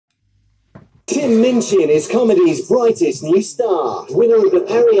Tim Minchin is comedy's brightest new star. Winner of the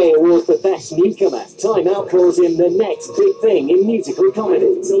Perrier Award for Best Newcomer. Time Out calls him the next big thing in musical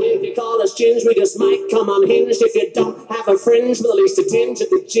comedy. So if you call us gins, we just might come unhinged. If you don't have a fringe with at least a tinge of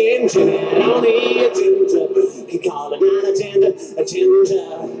the ginger, only a ginger. You call it not a ginger.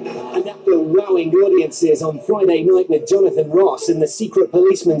 And after wowing audiences on Friday night with Jonathan Ross and the Secret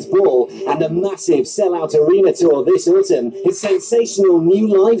Policeman's Ball and a massive sellout arena tour this autumn, his sensational new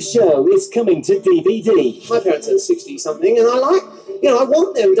live show is coming to DVD. My parents are 60-something, and I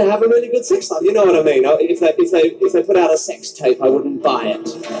want them to have a really good sex life. You know what I mean? If they put out a sex tape, I wouldn't buy it.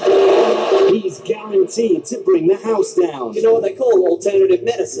 He's guaranteed to bring the house down. You know what they call alternative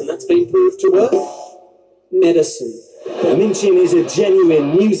medicine? That's been proved to work. Medicine. Minchin is a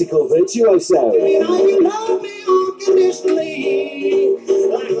genuine musical virtuoso. You love me unconditionally,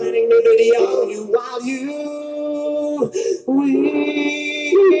 like letting the video you while you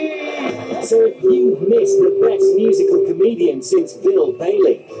So if you've missed the best musical comedian since Bill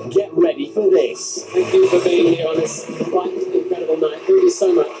Bailey, get ready for this. Thank you for being here on this quite incredible night. Thank you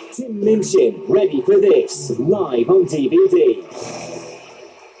so much. Tim Minchin, ready for this, live on DVD.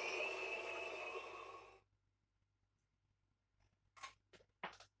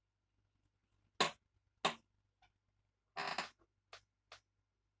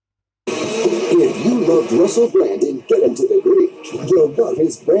 If you loved Russell Brand in Get Him to the Greek, you'll love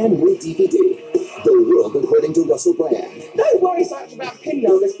his brand new DVD, The World According to Russell Brand. Don't worry so much about PIN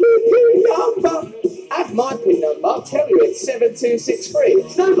numbers. PIN number! Have my PIN number. I'll tell you it's 7263.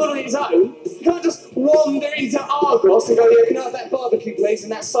 It's no good on its own. You can't just wander into Argos and go, yeah, can I have that barbecue please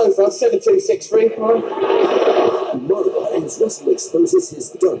and that sofa, 7263. Tomorrow, as Russell exposes his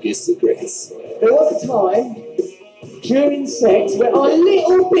darkest secrets. There was a time during sex where I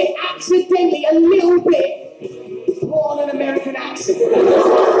accidentally put on an American accent.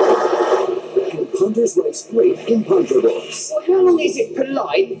 And ponders life's great imponderables. Well, how long is it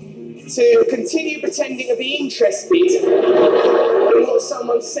polite to continue pretending to be interested in what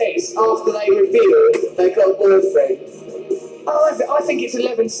someone says after they reveal they've got a boyfriend? I think it's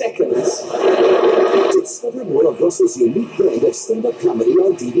 11 seconds. Discover more of Russell's unique brand of stand-up comedy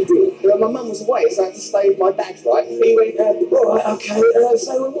on DVD. Well, my mum was away, so I had to stay with my bags, right? He went, all right, okay,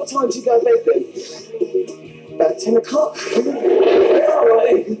 so what time do you go to bed then? About 10 o'clock. All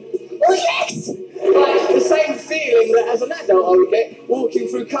right. Oh, yes! Like, the same feeling that as an adult I would get walking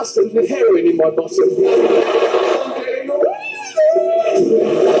through customs with heroin in my bottom.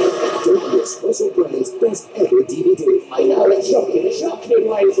 Don't miss Russell Brand's best ever DVD. I know, it's shocking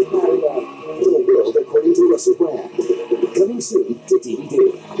ways of carrying on. The World According to Russell Brand. Coming soon to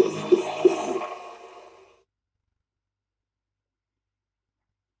DVD.